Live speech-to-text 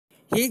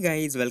Hey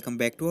guys, welcome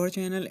back to our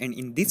channel, and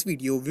in this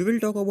video we will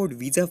talk about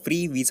visa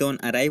free, visa on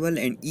arrival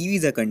and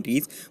e-visa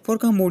countries for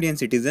Cambodian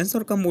citizens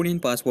or Cambodian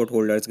passport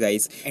holders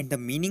guys. And the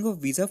meaning of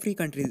visa free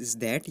countries is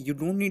that you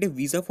don't need a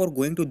visa for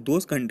going to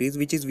those countries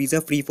which is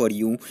visa free for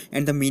you,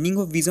 and the meaning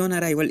of visa on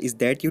arrival is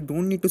that you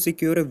don't need to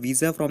secure a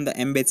visa from the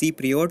embassy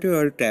prior to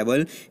your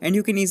travel, and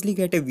you can easily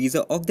get a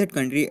visa of that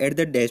country at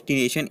the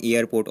destination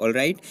airport.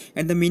 Alright,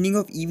 and the meaning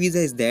of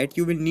e-visa is that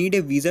you will need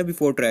a visa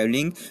before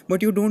traveling,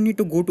 but you don't need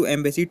to go to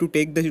embassy to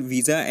take the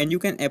visa, and you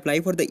can apply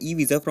for the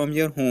e-visa from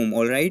your home.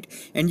 All right,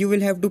 and you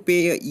will have to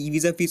pay a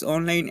e-visa fees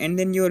online, and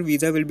then your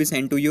visa will be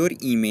sent to your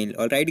email.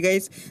 All right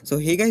guys, so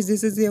hey guys,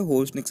 this is your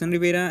host Nixon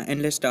Rivera,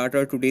 and let's start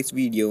our today's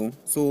video.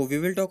 So we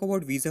will talk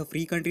about visa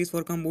free countries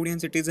for Cambodian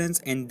citizens,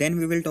 and then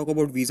we will talk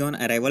about visa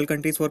on arrival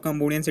countries for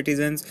Cambodian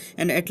citizens,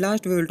 and at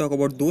last we will talk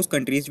about those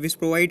countries which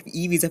provide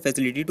e-visa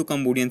facility to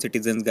Cambodian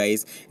citizens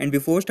guys. And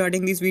before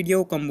starting this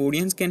video,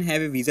 Cambodians can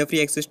have a visa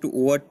free access to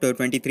over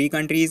 23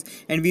 countries,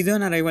 and visa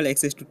on arrival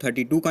access to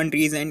 32 countries,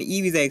 and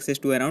e-visa access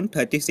to around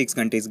 36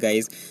 countries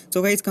guys.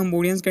 So guys,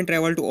 Cambodians can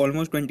travel to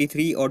almost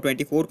 23 or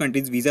 24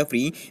 countries visa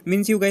free,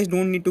 means you guys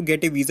don't need to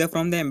get a visa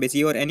from the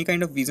embassy or any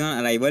kind of visa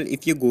on arrival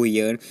if you go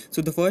here.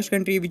 So the first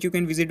country which you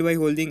can visit by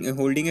holding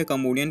a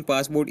Cambodian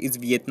passport is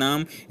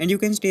Vietnam, and you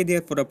can stay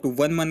there for up to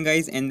 1 month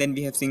guys. And then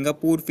we have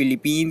Singapore,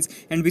 Philippines,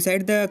 and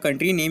beside the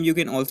country name you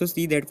can also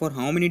see that for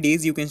how many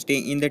days you can stay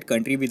in that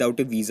country without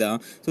a visa.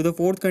 So the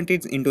fourth country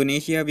is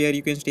Indonesia, where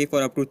you can stay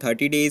for up to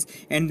 30 days,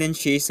 and then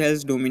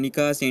Seychelles,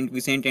 Dominica, Saint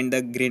Vincent and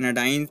the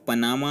Grenadines,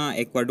 Panama,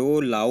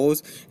 Ecuador,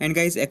 Laos. And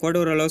guys,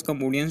 Ecuador allows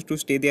Cambodians to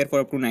stay there for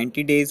up to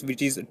 90 days,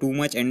 which is too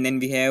much. And then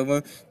we have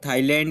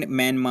Thailand,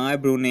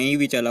 Myanmar, Brunei,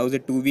 which allows a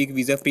 2 week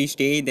visa free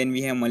stay. Then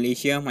we have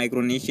Malaysia,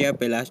 Micronesia,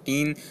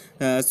 Palestine,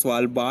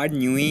 Svalbard,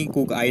 Niue,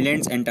 Cook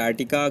Islands,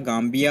 Antarctica,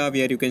 Gambia,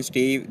 where you can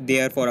stay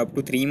there for up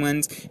to 3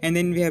 months. And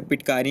then we have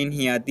Pitcairn,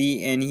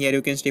 Haiti, and here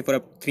you can stay for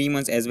up to 3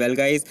 months as well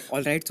guys.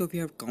 Alright, so we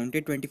have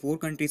counted 24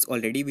 countries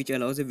already which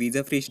allows a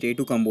visa free stay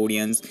to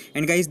Cambodians.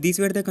 And guys, these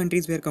were the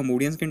countries where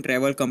Cambodians can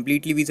travel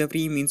completely visa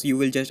free, means you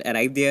will just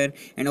arrive there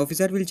and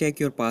officer will check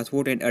your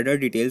passport and other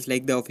details,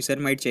 like the officer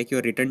might check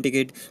your return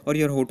ticket or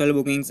your hotel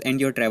bookings and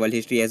your travel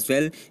history as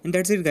well. And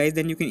that's it guys,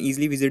 then you can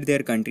easily visit their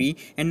country.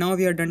 And now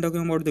we are done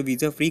talking about the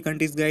visa free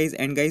countries guys,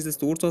 and guys, the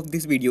source of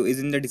this video is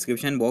in the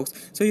description box,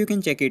 so you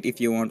can check it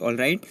if you want.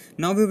 Alright,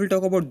 now we will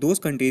talk about those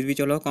countries which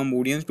allow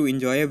Cambodians to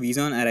enjoy a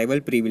visa on arrival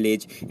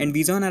privilege. And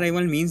visa on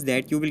arrival means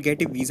that you will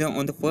get a visa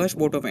on the first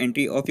port of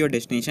entry of your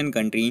destination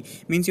country,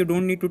 means you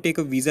don't need to take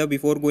a visa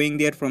before going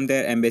there from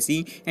their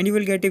embassy, and you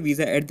will get a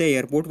visa at the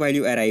airport while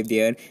you arrive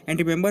there. And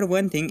remember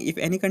one thing, if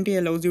any country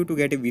allows you to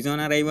get a visa on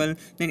arrival,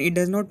 then it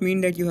does not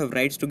mean that you have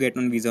rights to get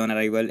on visa on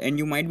arrival, and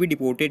you might be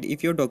deported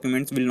if your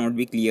documents will not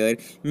be clear.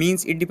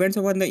 Means it depends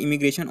upon the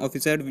immigration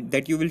officer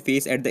that you will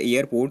face at the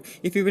airport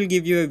if he will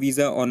give you a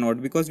visa or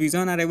not, because visa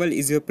on arrival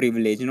is your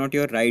privilege, not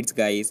your rights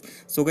guys.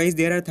 So guys,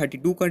 there are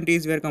 32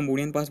 countries where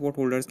Cambodian passport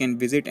holders can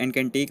visit and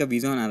can take a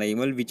visa on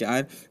arrival, which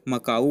are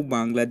Macau,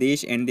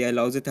 Bangladesh, and they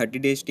allows a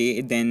 30-day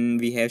stay. Then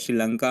we have Sri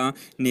Lanka,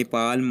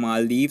 Nepal,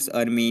 Maldives,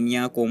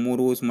 Armenia,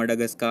 Comoros,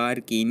 Madagascar,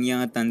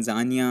 Kenya,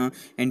 Tanzania,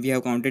 and we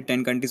have counted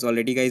 10 countries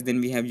already guys. Then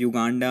we have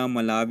Uganda,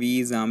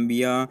 Malawi,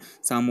 Zambia,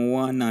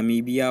 Samoa,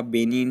 Namibia,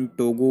 Benin,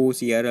 Togo,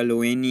 Sierra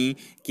Leone,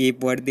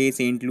 Cape Verde,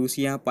 Saint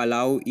Lucia,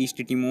 Palau, East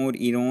Timor,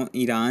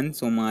 Iran,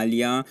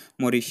 Somalia,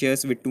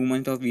 Mauritius with 2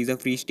 months of visa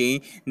free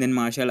stay. Then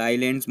Marshall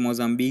Islands,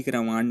 Mozambique,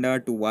 Rwanda,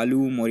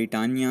 Tuvalu,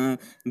 Mauritania,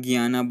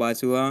 Guyana,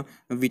 Basua,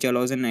 which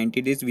allows a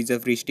 90 days visa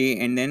free stay.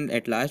 And then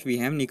at last we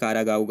have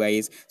Nicaragua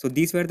guys. So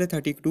these were the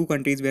 32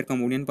 countries where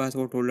Cambodian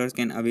passport holders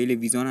can avail a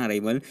visa on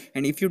arrival.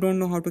 And if you don't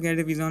know how to get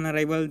a visa on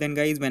arrival, then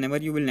guys, whenever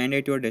you will land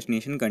at your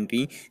destination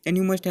country, then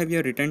you must have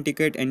your return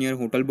ticket and your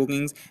hotel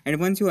bookings. And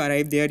once you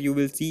arrive there, you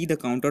will see the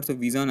counters of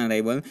visa on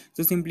arrival.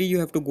 So simply you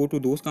have to go to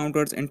those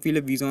counters and fill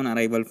a visa on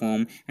arrival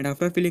form, and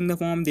after filling the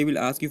form they will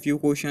ask you few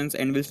questions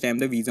and will stamp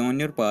the visa on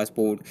your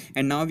passport.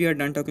 And now we are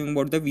done talking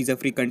about the visa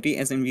free country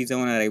as in visa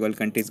on arrival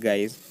countries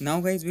guys.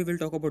 Now guys, we will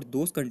talk about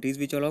those countries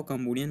which allow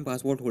Cambodian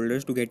passport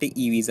holders to get a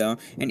e-visa.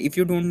 And if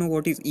you don't know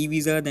what is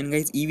e-visa, then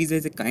guys, e-visa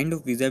is a kind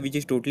of visa which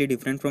is totally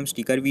different from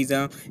sticker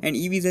visa. And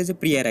e-visa is a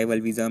pre-arrival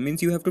visa,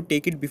 means you have to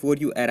take it before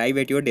you arrive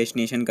at your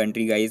destination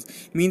country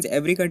guys. Means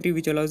every country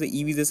which allows the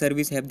e-visa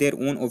service have their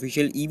own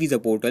official e-visa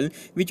portal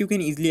which you can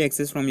easily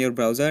access from your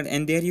browser,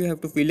 and there you have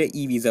to fill a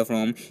e-visa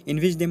form in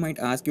which they might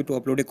ask you to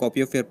upload a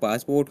copy of your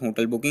passport,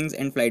 hotel bookings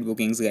and flight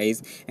bookings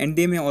guys. And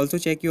they may also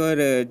check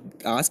your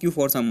ask you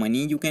for some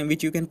money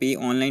which you can pay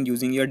online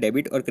using your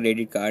debit or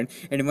credit card.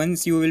 And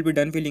once you will be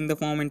done filling the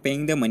form and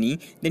paying the money,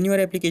 then your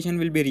application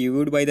will be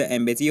reviewed by the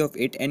embassy of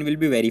it and will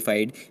be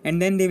verified,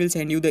 and then they will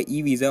send you the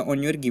e-visa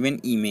on your given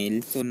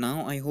email. So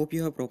now I hope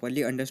you have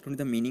properly understood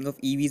the meaning of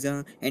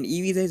e-visa. And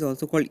e-visa is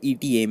also called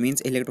ETA, means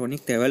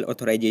electronic travel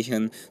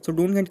authorization. So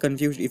don't get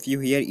confused if you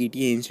hear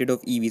ETA instead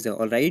of e-visa.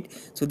 Alright,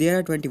 so there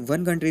are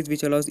 21 countries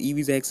which allows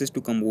e-visa access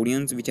to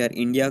Cambodians, which are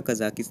India,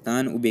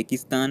 Kazakhstan,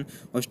 Uzbekistan,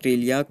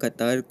 Australia,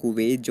 Qatar,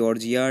 Kuwait,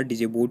 Georgia,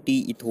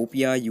 Djibouti,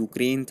 Ethiopia,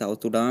 Ukraine,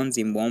 South Sudan,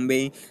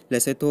 Zimbabwe,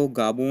 Lesotho,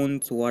 Gabon,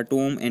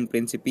 Suatom and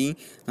Principe,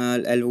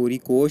 Ivory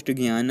Coast,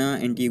 Guyana,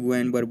 Antigua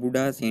and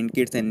Barbuda, Saint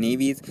Kitts and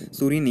Nevis,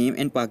 Suriname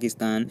and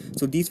Pakistan.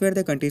 So these were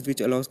the countries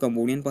which allows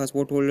Cambodian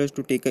passport holders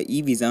to take a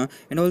e-visa,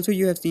 and also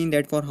you have seen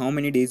that for how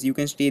many days you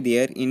can stay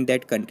there in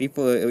that country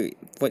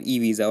for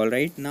e-visa. All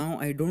right, now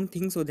I don't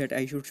think so that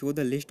I should show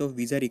the list of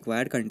visa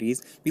required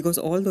countries, because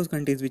all those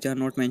countries which are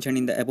not mentioned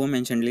in the above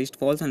mentioned list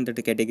falls under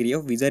the category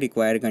of visa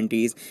required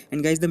countries.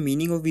 And guys, the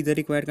meaning of visa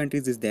required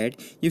countries is that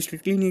you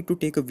strictly need to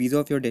take a visa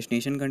of your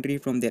destination country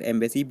from their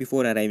embassy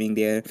before arriving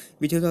there,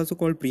 which is also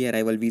called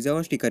pre-arrival visa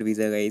or sticker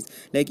visa, guys.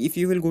 Like if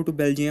you will go to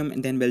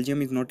Belgium, then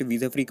Belgium is not a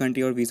visa free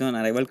country or visa on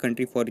arrival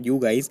country for you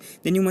guys,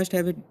 then you must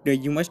have it,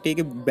 you must take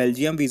a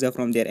Belgium visa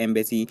from their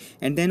embassy,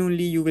 and then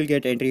only you will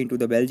get entry into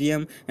the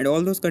Belgium. And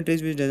all those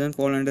countries which doesn't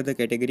fall under the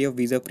category of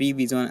visa free,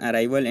 visa on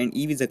arrival and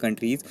e-visa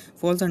countries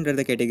falls under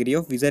the category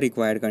of visa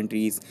required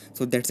countries.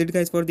 So that's it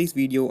guys for this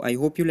video. I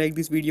hope you like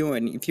this video,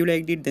 and if you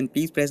liked it then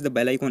please press the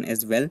bell icon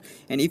as well,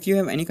 and if you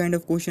have any kind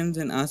of questions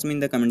then ask me in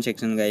the comment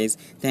section, guys.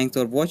 Thanks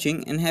for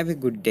watching and have a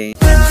good day.